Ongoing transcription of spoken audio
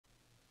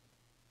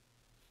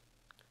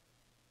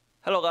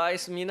Hello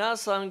guys,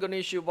 minasan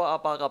konnichiwa,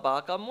 apa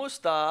kabar?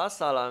 Kamusta?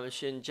 Salam,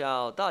 xin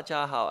chào, 大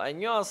家好,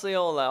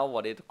 안녕하세요,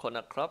 我哋可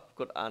能ครับ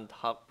good and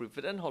hard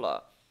president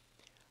hola.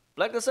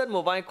 Like I said,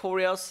 mobile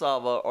Korea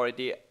server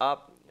already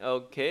up.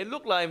 Okay,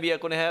 look like we are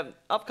gonna have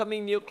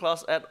upcoming new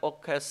class at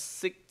OCAS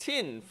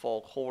 16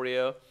 for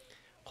Korea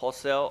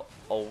Corsair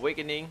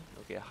Awakening.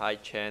 Okay, high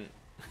chance.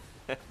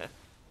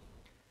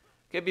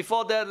 Okay,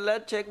 before that,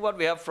 let's check what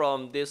we have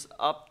from this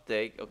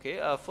update. Okay,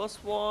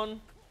 first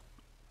one.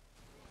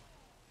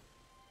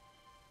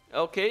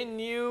 Okay,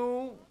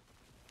 new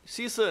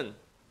season.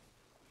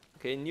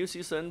 Okay, new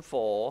season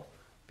for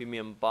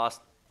premium bus.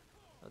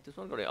 This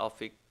one got an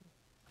outfit.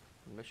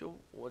 I'm not sure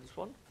what this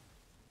one.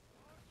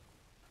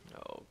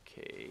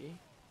 Okay.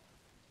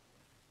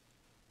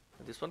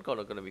 This one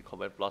gonna be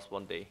combat plus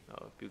 1 day.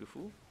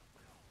 Beautiful.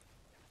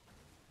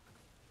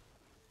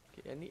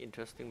 Okay, any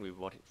interesting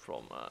reward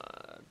from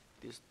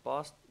this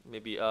bus?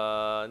 Maybe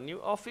a new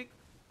outfit.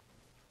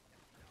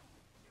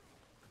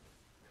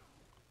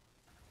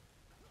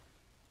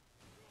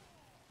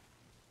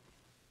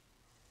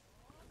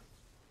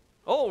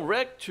 Oh,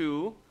 rag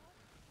to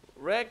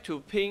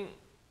ping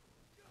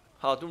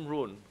Hardoon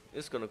rune.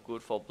 It's gonna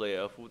good for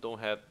player who don't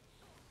have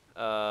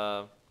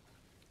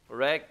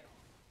rag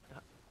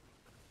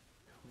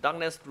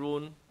darkness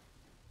rune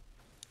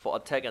for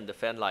attack and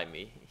defense like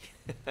me.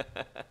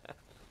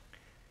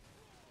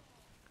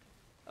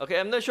 Okay,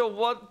 I'm not sure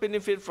what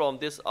benefit from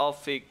this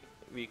outfit.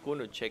 We're going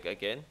to check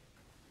again.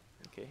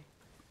 Okay.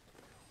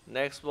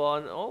 Next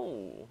one.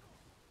 Oh.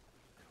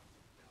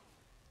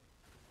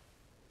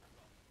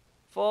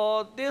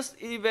 For this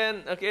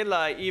event, okay,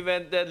 like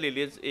event that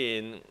released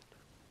in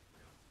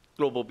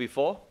global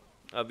before,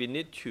 we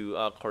need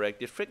to correct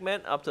this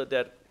fragment. After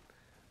that,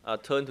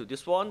 turn to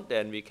this one,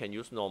 then we can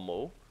use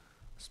normal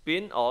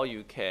spin, or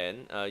you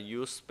can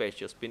use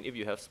special spin if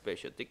you have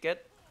special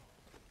ticket.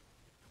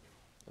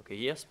 Okay,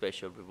 here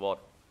special reward.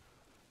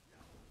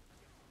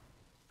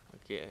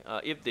 Okay,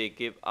 if they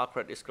give arc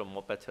it's gonna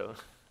more better.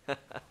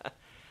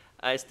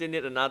 I still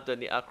need another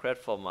 20 arc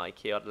for my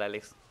chaos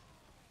relics.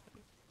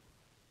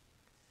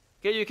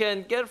 Okay, you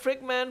can get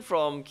fragment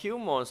from Q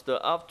monster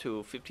up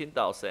to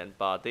 15,000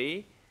 per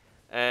day,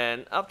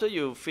 and after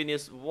you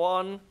finish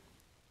one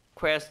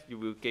quest, you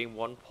will gain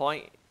 1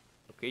 point.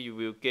 Okay, you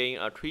will gain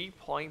a 3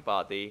 point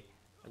per day,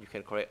 and you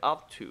can collect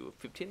up to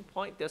 15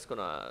 points. That's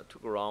gonna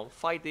take around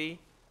 5 days.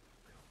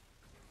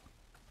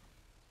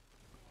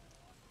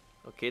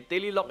 Okay,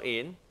 daily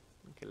login.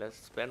 Okay, let's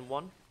spend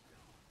 1.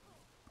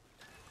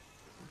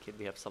 Okay,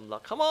 we have some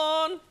luck. Come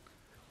on,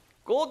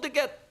 gold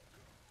ticket.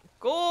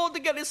 Gold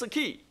ticket is the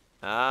key.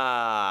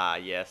 Ah,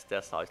 yes,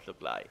 that's how it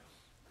look like.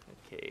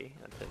 Okay,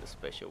 and then the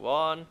special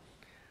one.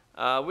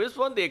 Which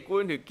one they're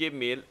going to give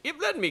me? If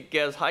let me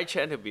guess, high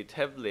chance to be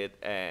tablet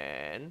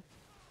and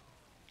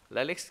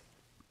Lelix.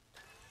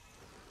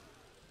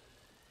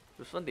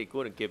 Which one they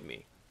going to give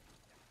me?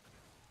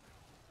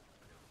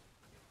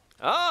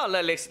 Ah,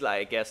 Lelix,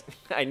 like, I guess.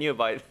 I knew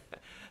about it.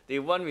 They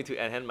want me to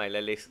enhance my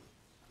Lelix.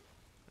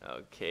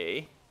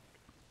 Okay.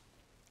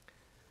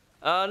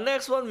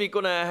 Next one we're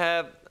gonna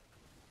have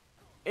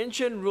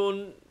Ancient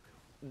Rune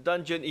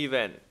Dungeon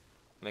event.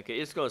 Okay,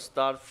 it's gonna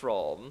start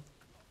from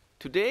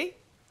today.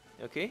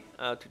 Okay,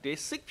 today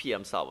 6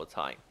 p.m. South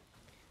time,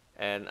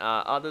 and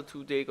other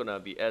 2 days gonna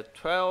be at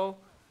 12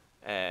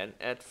 and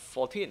at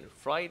 14,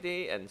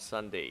 Friday and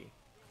Sunday.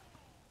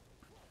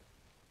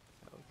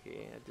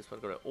 Okay, and this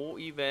one gonna all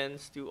event,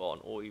 still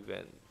on all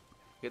event.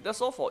 Okay, that's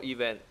all for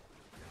event.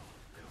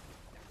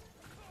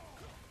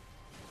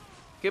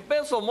 Okay,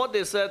 based on what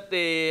they said,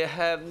 they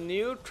have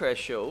new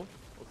threshold.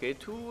 Okay,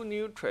 2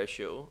 new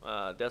threshold.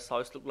 That's how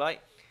it look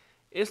like.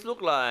 It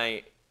look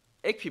like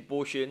XP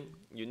potion.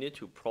 You need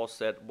to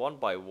process one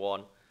by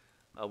one.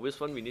 Which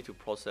one we need to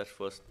process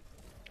first?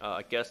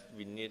 I guess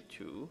we need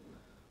to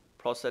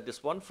process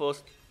this one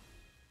first.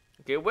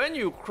 Okay, when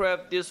you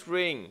grab this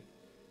ring,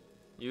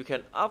 you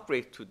can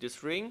upgrade to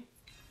this ring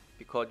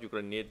because you're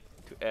gonna need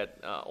to add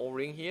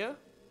O-ring here.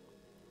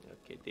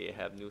 Okay, they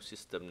have new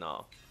system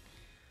now.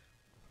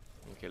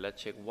 Okay,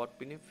 let's check what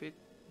benefit.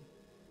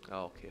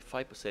 Okay,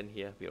 5%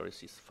 here. We already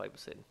see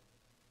 5%.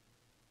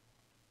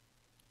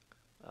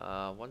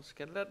 Once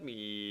again, let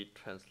me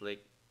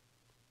translate.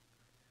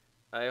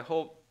 I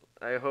hope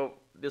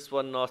this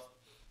one not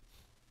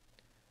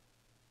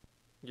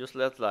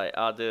useless like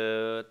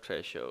other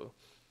threshold.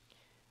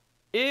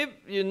 If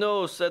you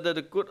know set that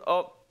the good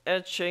of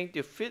exchange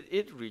defeat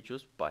it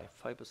reduced by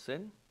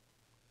 5%.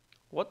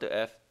 What the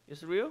F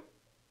is real?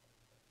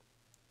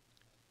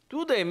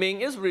 Do they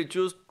mean it's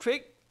reduced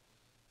trick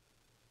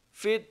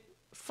fit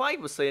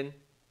 5%?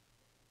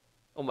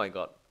 Oh my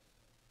god.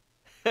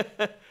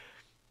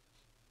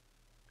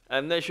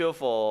 I'm not sure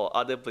for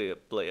other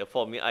player.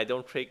 For me, I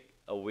don't trick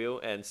a wheel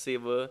and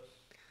silver.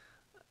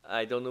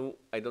 I don't know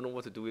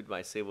what to do with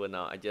my silver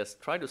now. I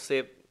just try to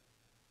save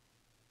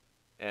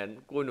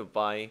and going to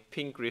buy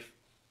pink griff.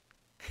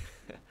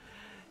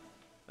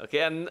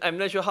 Okay, I'm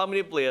not sure how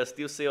many players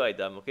still sell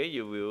item. Okay,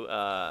 you will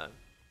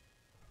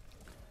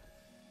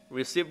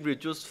receive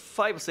reduced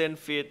 5%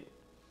 feed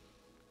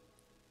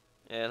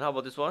And how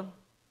about this one?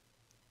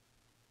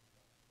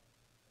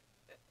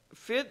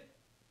 Fit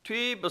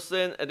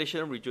 3%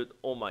 additional reduce.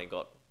 Oh my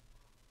god.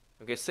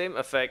 Okay, same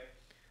effect.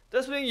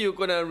 That means you're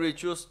gonna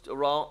reduce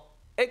around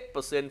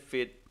 8%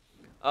 fit.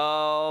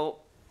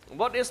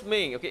 What is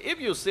mean? Okay, if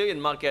you sell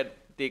in market,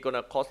 they're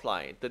gonna cost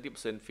like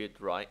 30% fit,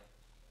 right?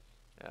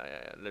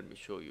 Let me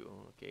show you.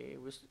 Okay,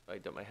 which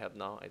item I have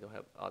now? I don't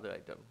have other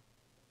item.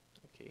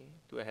 Okay,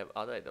 do I have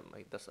other item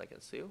that I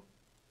can sell?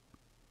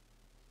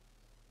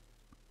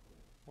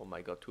 Oh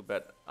my god, too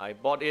bad. I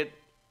bought it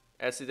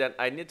accident.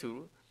 I need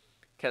to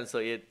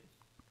cancel it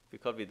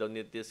because we don't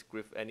need this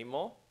griff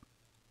anymore.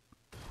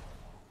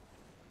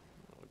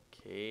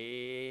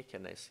 Okay,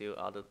 can I sell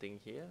other thing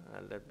here?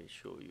 Let me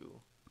show you.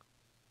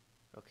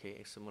 Okay,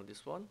 example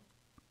this one.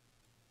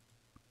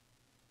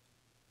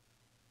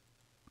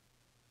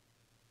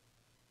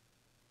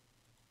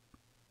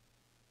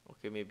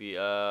 Okay, maybe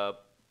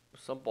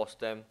some boss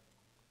stamp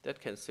that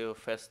can sell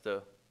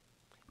faster.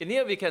 In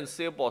here we can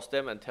sell boss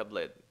stamp and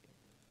tablet.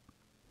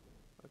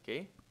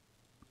 Okay,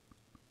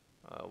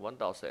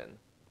 1000.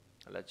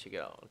 Let's check it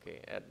out. Okay,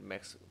 at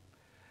max.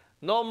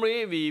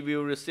 Normally we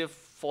will receive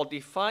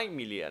 45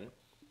 million,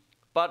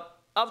 but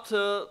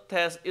after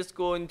test it's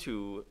going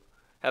to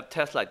have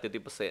test like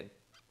 30%.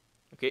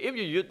 Okay, if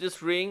you use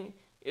this ring,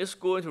 it's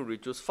going to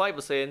reduce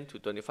 5% to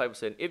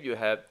 25%. If you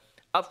have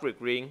upgrade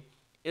ring,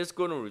 it's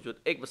going to reduce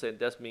 8%.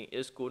 That means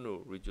it's going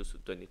to reduce to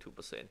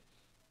 22%.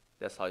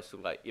 That's how it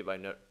looks like if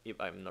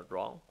I'm not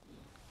wrong.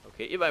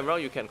 Okay, if I'm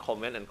wrong, you can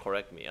comment and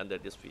correct me under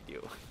this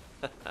video.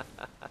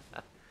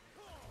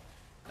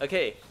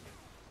 Okay.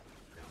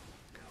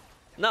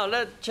 Now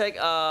let's check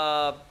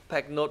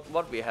pack note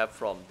what we have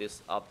from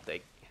this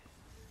update.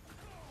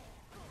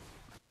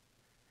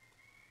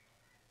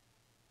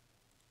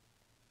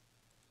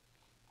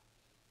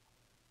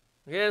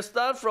 Okay,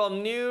 start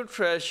from new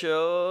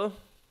treasure.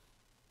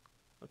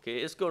 Okay,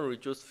 it's going to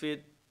reduce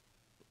fit.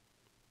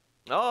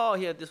 Oh,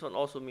 here this one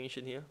also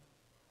mentioned here.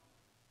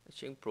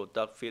 Exchange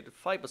product fit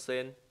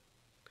 5%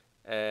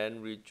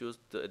 and reduce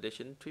the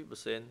addition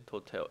 3%,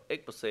 total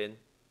 8%.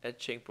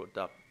 Exchange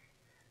product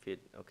fit.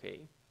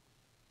 Okay.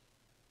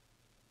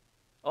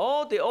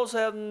 Oh, they also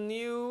have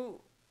new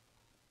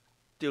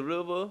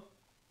delivery.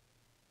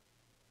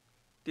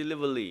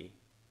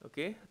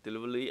 Okay,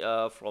 delivery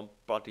from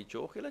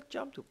Patrigio. Okay, let's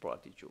jump to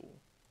Patrigio.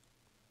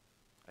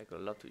 I got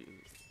a lot to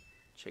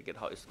check it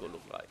how it's gonna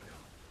look like.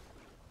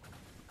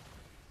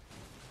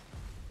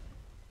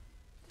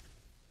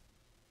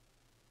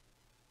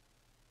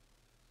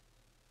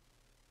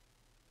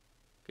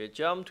 Okay,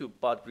 jump to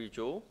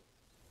Patrigio.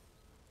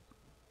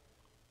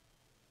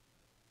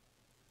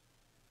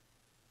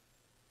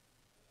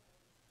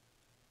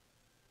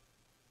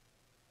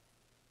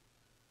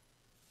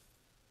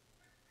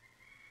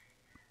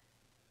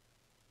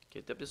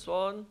 Okay, tap this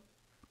one.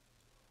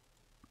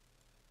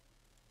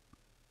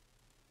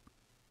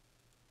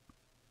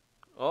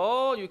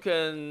 Oh, you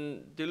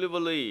can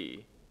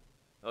delivery.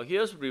 Oh,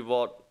 here's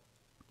reward.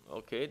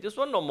 Okay, this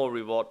one no more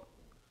reward.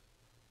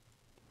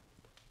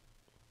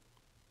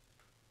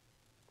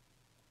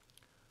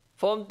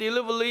 From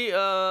delivery,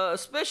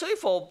 especially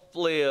for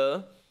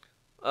player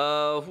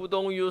who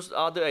don't use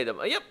other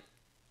item. Yep,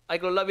 I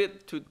could love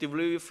it to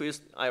delivery fish.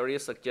 I already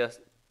suggest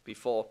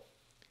before.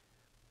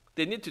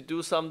 They need to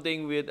do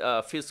something with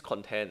fish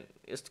content.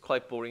 It's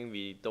quite boring.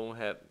 We don't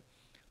have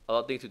a lot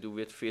of things to do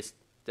with fish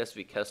that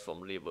we catch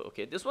from river.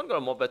 Okay, this one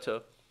got more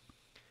better.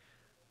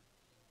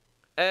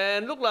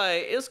 And look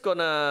like it's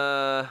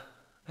gonna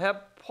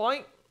have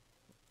point.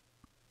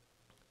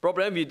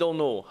 Problem we don't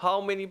know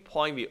how many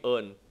point we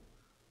earn.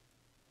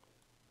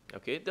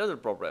 Okay, that's a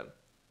problem.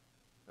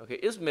 Okay,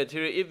 it's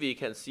material. If we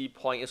can see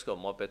point, it's got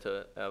more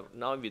better.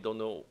 Now we don't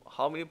know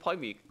how many point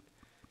we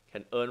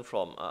can earn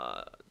from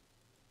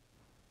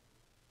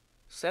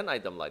send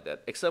item like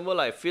that. Example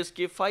like fish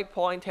give 5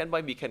 point, 10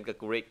 point, we can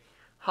calculate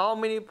how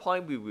many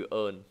point we will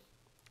earn,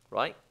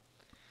 right?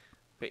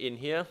 But in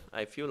here,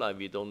 I feel like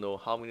we don't know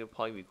how many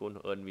point we're going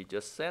to earn. We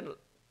just send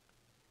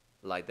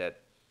like that.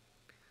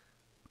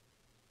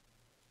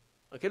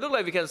 Okay, look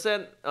like we can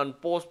send on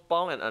both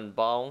bound and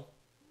unbound.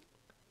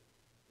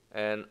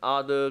 And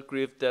other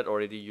griff that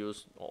already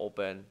used or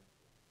open.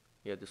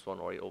 Yeah, this one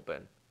already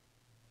open.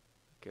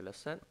 Okay, let's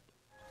send.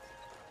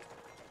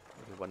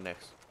 Okay, what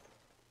next?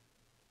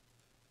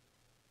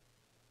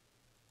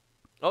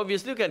 Oh, we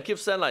still can keep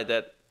send like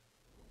that.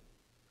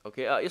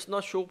 Okay, it's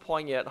not show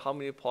point yet. How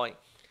many point?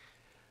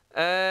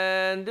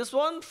 And this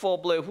one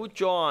for player who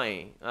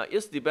join,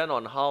 it's depend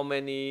on how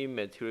many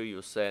material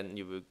you send.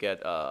 You will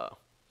get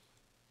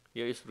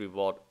here is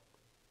reward.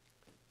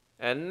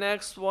 And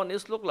next one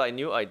is look like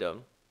new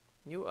item.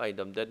 New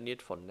item that need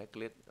for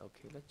necklace.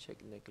 Okay, let's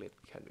check necklace.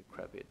 Can we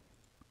grab it?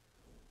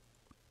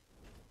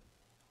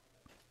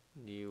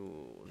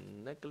 New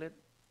necklace.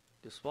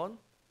 This one.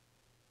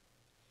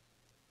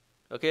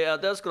 Okay,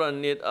 that's gonna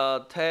need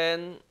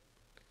 10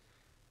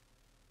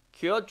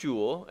 cure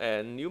jewel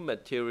and new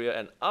material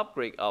and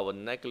upgrade our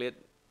necklace.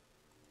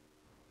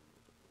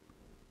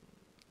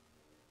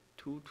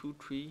 2, 2,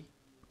 3.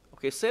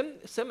 Okay,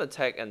 same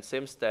attack and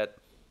same stat.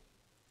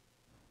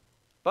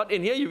 But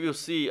in here you will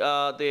see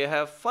they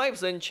have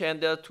 5%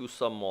 chance there to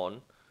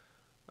summon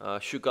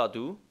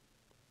Shugadu.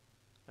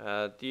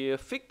 The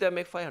fixed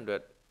damage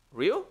 500.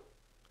 Real?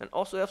 And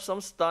also have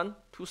some stun,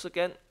 2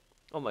 seconds.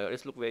 Oh my god,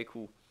 this looks very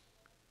cool.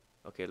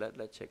 Okay,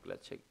 let's check.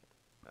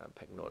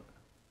 Pack note.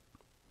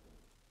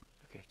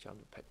 Okay, jump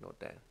to pack note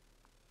there.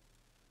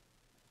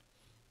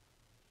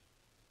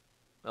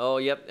 Oh,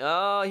 yep.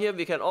 Here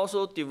we can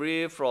also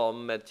derive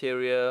from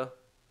material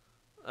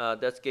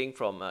that's gained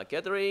from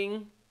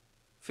gathering,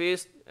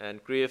 feast,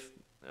 and grief.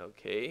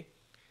 Okay.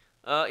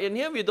 In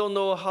here we don't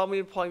know how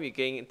many points we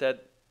gain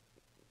that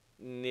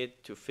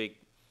need to fix,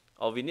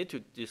 or we need to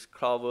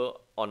discover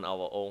on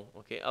our own.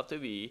 Okay, after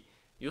we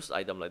use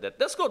item like that.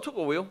 Let's go to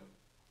a wheel,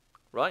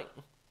 right?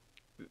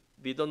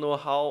 We don't know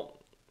how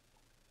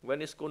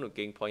when it's going to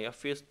gain point. Yeah,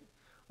 feast.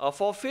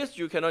 For feast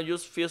you cannot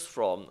use feast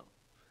from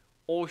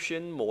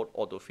ocean mode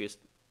auto feast.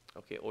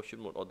 Okay, ocean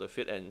mode auto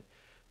feast, and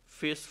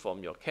feast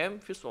from your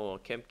camp. Feast from your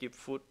camp give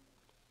food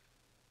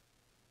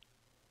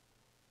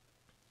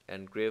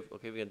and grave.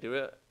 Okay, we can do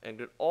it and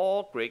get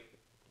all grave.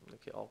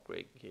 Okay, all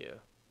grave here.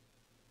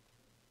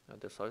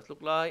 That's how it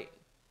look like.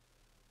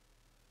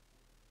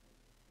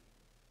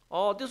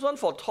 Oh, this one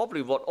for top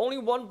reward. Only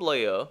one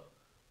player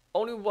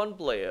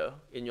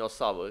in your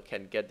server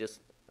can get this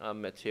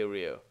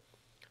material.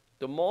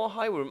 The more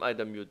high room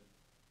item you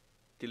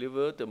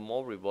deliver, the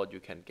more reward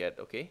you can get.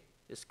 Okay,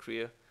 it's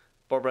clear.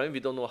 But we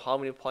don't know how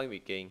many points we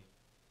gain.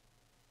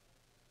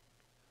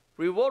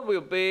 Reward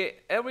will be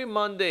every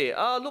Monday.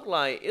 Look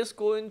like it's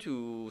going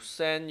to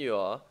send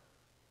your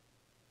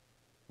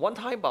 1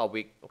 time per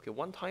week. Okay,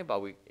 1 time per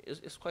week.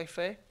 It's quite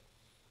fair.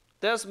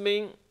 That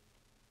means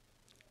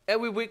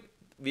every week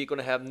we're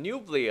gonna have new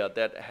player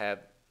that have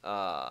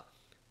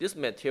this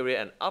material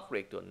and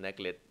upgrade to a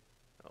necklace.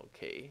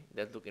 Okay,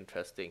 that look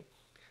interesting.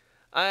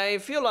 I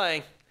feel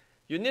like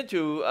you need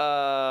to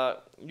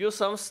use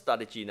some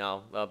strategy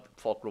now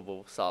for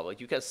global server.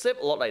 You can save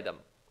a lot item.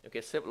 Okay,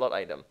 save a lot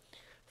item.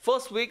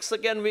 First week,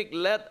 second week,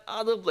 let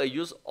other players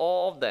use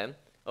all of them.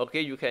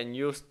 Okay, you can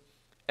use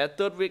at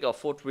 3rd week or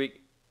 4th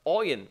week,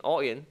 all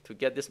in to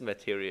get this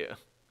material.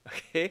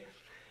 Okay,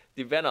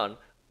 depend on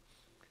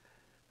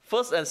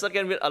first and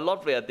second week. A lot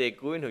of players they're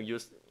going to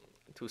use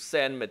to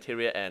send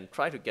material and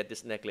try to get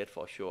this necklace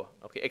for sure.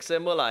 Okay,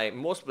 example like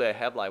most players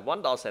have like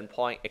 1,000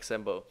 point.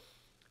 Example.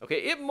 Okay,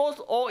 if most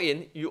all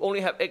in, you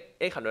only have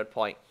 800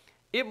 point.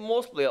 If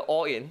most player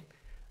all in,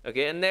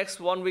 okay, and next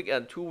 1 week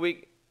and 2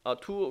 week,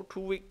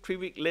 3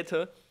 week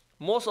later,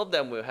 most of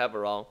them will have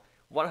around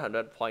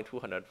 100 point,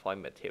 200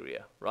 point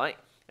material, right?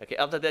 Okay,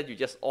 after that you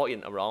just all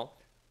in around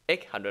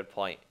 800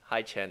 point,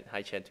 high chance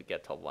to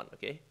get top 1.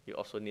 Okay, you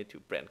also need to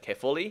brand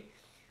carefully.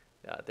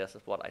 That's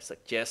what I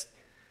suggest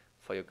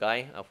for you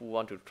guys who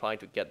want to try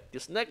to get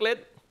this necklace.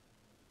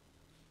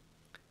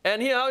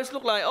 And here how it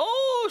look like.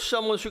 Oh,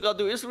 Shaman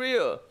Shugadu is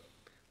real.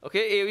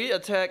 Okay, AoE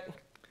attack,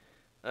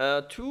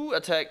 2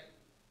 attack.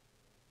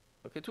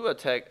 Okay, 2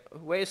 attack.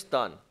 Where is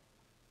done?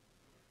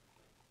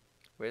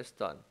 Where's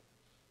done?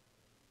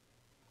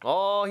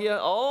 Oh, here.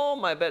 Oh,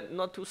 my bad.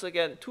 Not 2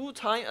 seconds. 2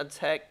 time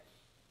attack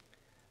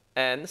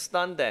and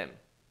stun them.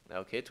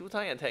 Okay, 2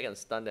 time attack and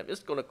stun them.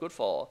 It's gonna good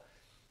for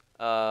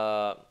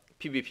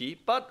PvP,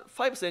 but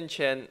 5%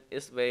 chance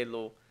is very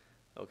low.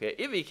 Okay,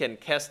 if we can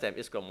cast them,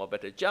 it's gonna more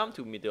better. Jump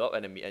to middle of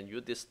enemy and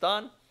use this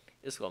stun,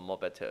 it's gonna more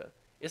better.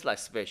 It's like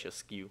special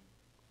skill.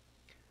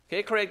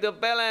 Okay, character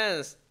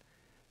balance.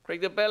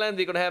 Character balance,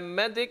 we're gonna have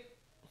medic.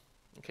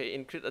 Okay,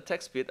 increase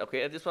attack speed.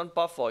 Okay, and this one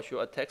buff for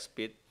sure attack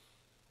speed.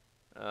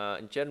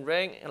 In gen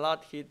rank, a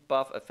lot hit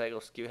buff effect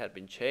of skill had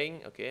been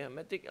changed. Okay,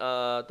 medic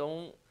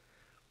don't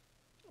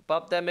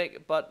buff damage,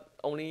 but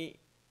only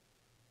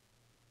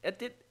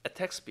edit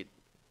attack speed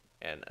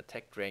and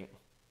attack rank.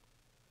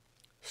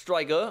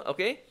 Striker,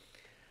 okay.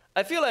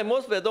 I feel like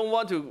most players don't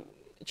want to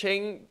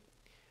change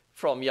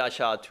from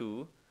Yasha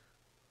to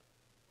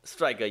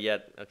Striker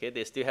yet. Okay,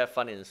 they still have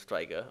fun in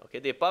Striker. Okay,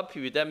 they buff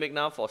PV damage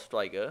now for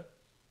Striker.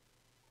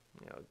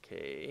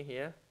 Okay,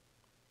 here.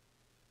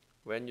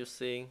 When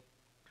using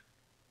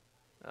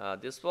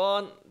this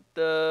one,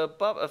 the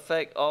buff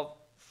effect of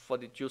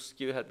Fortitude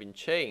skill had been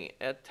changed.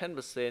 Add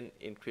 10%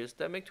 increased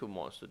damage to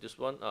monster. This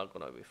one are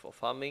gonna be for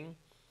farming.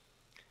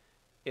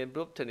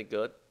 Improve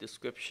technical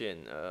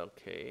description.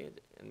 Okay,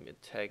 enemy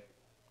attack.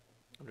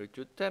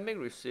 Reduce damage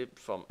received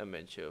from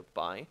adventure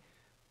by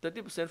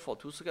 30% for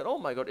 2 seconds. Oh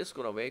my god, it's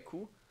gonna be very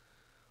cool.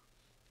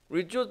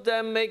 Reduce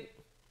damage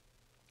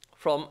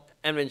from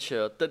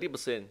adventure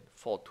 30%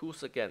 for 2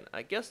 seconds.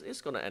 I guess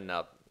it's gonna end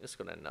up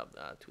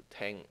to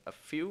tank a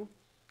few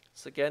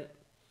seconds.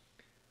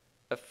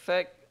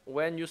 Effect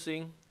when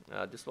using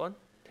this one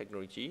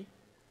technology.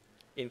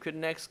 Increase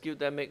next skill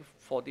damage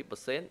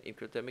 40%.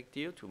 Increase damage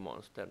deal to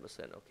monster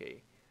 10%.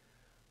 Okay.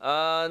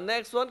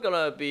 Next one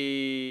gonna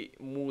be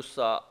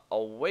Musa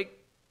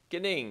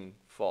Awakening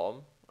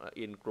form.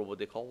 In global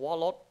they call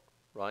Warlord,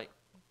 right?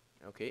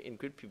 Okay.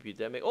 Increase PP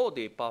damage. Oh,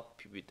 they buff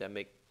PP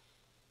damage.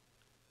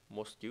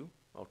 More skill.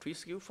 Or 3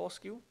 skill, 4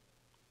 skill.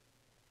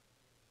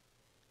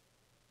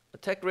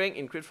 Attack rank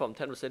increased from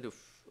 10%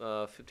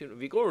 to 15.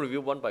 We go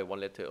review one by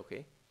one later,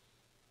 okay?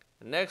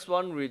 The next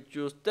one,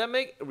 reduce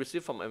damage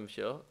received from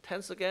amateur,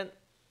 10 seconds.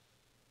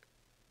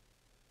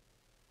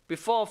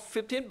 Before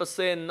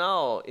 15%,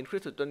 now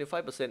increase to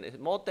 25%. It's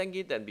more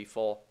tanky than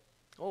before.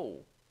 Oh,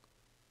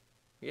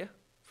 yeah,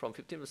 from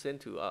 15%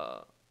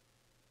 to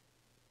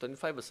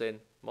 25%,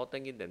 more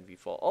tanky than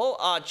before. Oh,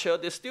 Archer,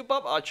 they still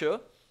buff Archer.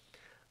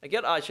 I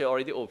get Archer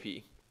already OP.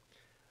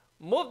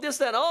 Move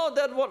distance, oh,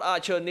 that's what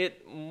Archer need.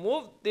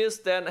 Move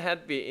distance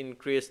had been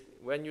increased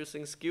when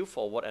using skill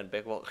forward and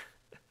backward.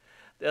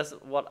 That's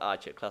what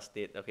Archer class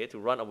need, okay, to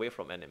run away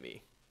from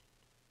enemy.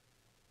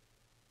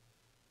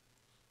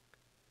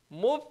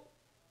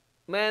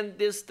 Movement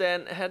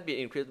distance had been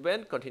increased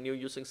when continue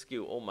using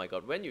skill. Oh my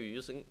god, when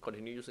you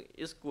continue using,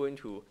 it's going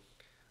to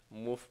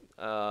move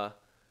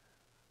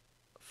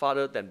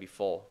farther than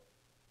before.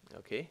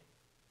 Okay.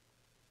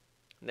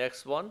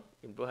 Next one,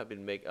 improve have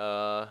been made.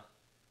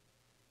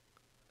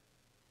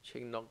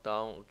 Chain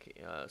knockdown. Okay.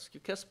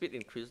 Skill cast speed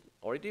increased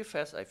already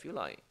fast. I feel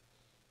like.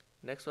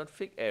 Next one,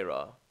 fix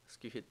error.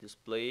 Skill hit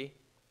display.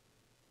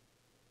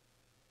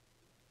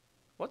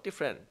 What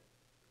different?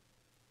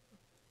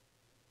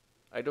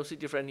 I don't see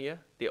different here.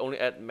 They only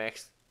add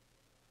max.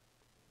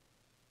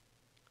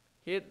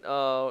 Hit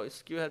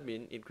skill had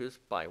been increased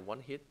by 1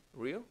 hit.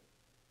 Real?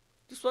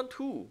 This one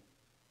 2.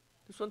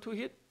 This one 2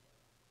 hit.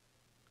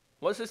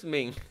 What's this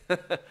mean?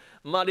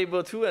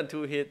 Multiple 2 and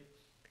 2 hit.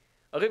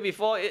 Okay,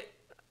 before it,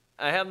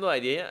 I have no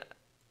idea.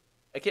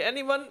 Okay,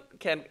 anyone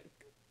can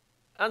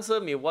answer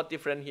me what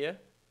different here?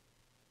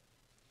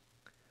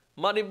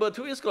 Multiple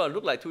 2 is gonna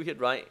look like 2 hit,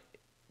 right?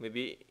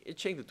 Maybe it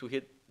changed to 2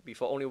 hit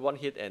before only 1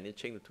 hit and it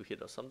changed to 2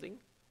 hit or something.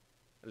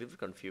 A little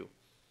confused.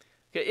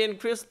 Okay,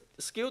 increase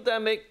skill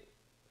damage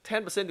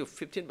 10% to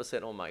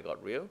 15%. Oh my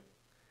god, real?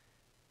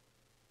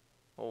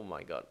 Oh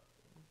my god.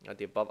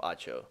 They buff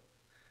Archer.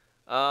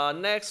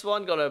 Next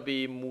one gonna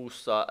be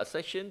Musa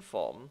Accession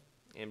Form.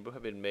 And we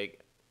have been make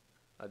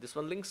this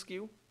one Link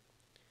skill.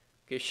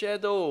 Okay,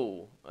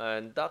 Shadow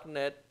and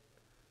Darknet.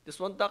 This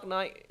one Dark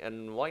Knight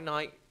and White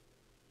Knight.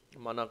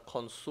 Mana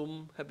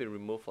consume have been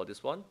removed for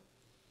this one.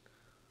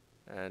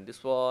 And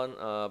this one,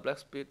 Black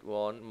Speed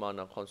one,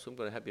 mana consume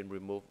gonna have been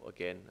removed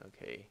again.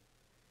 Okay.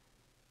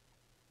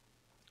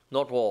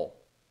 Not war.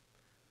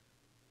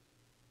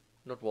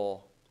 Not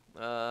war.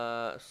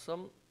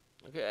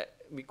 Okay,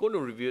 we're going to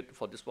review it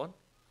for this one.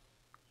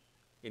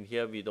 In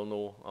here, we don't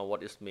know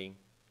what it means.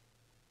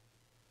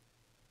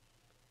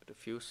 The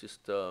fuel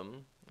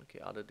system. Okay,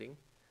 other thing.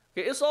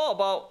 Okay, it's all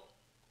about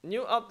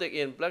new update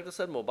in Black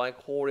Desert Mobile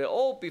Korea.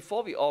 Oh,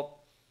 before we off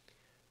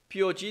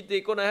POG,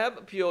 they're gonna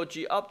have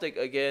POG update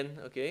again.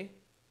 Okay.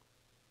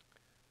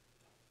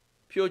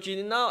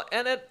 POG now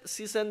and at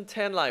season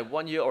 10, like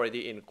 1 year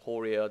already in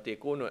Korea. They're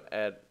gonna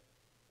add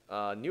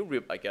new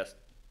rip, I guess.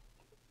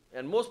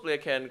 And most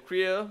players can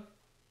clear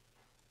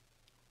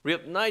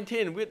rip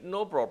 19 with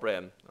no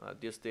problem.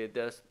 This day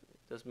does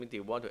mean they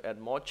want to add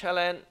more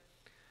challenge.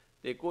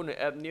 They're going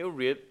to add new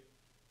rip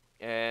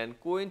and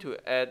going to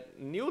add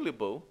new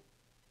label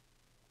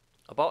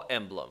about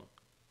emblem.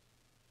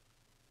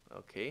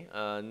 Okay,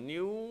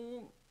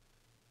 new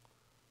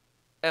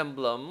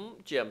emblem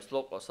gem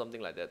slope or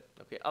something like that.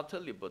 Okay, after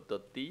level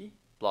 30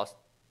 plus,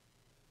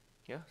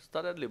 yeah,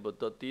 start at level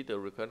 30, the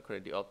recurrent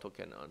credit of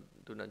token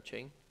do not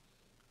change.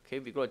 Okay,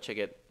 we're gonna check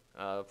it.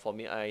 For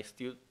me, I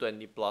still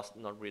 20 plus,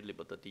 not really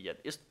level 30 yet.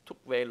 It took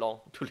very long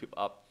to live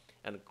up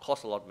and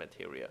cost a lot of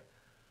material.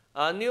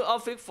 New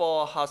outfit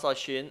for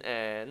Hasashin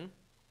and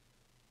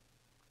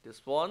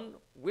this one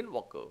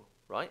Windwalker,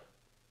 right?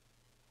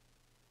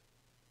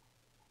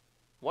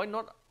 Why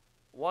not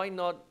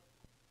 100?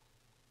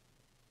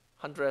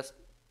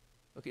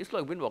 Okay, it's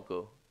like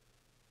Windwalker.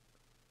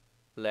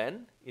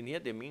 Land in here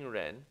they mean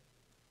land.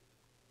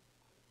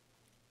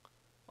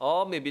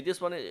 Or maybe this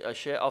one is a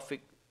share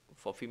outfit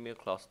for female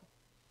class.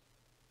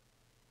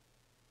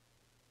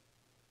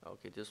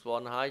 Okay, this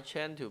one high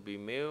chance to be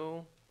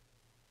male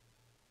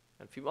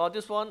and female. Oh,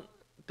 this one,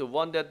 the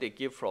one that they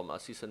give from a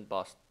season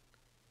pass.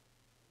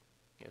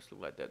 Yes,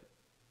 look like that.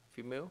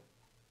 Female.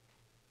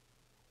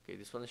 Okay,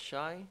 this one is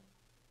shy.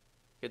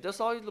 Okay, that's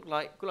how it look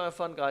like. Good luck and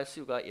fun, guys.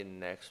 See you guys in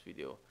next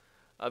video.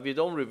 We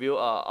don't review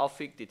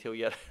outfit detail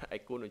yet. I'm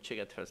going to check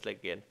and translate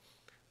again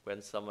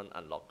when someone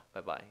unlock.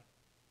 Bye bye.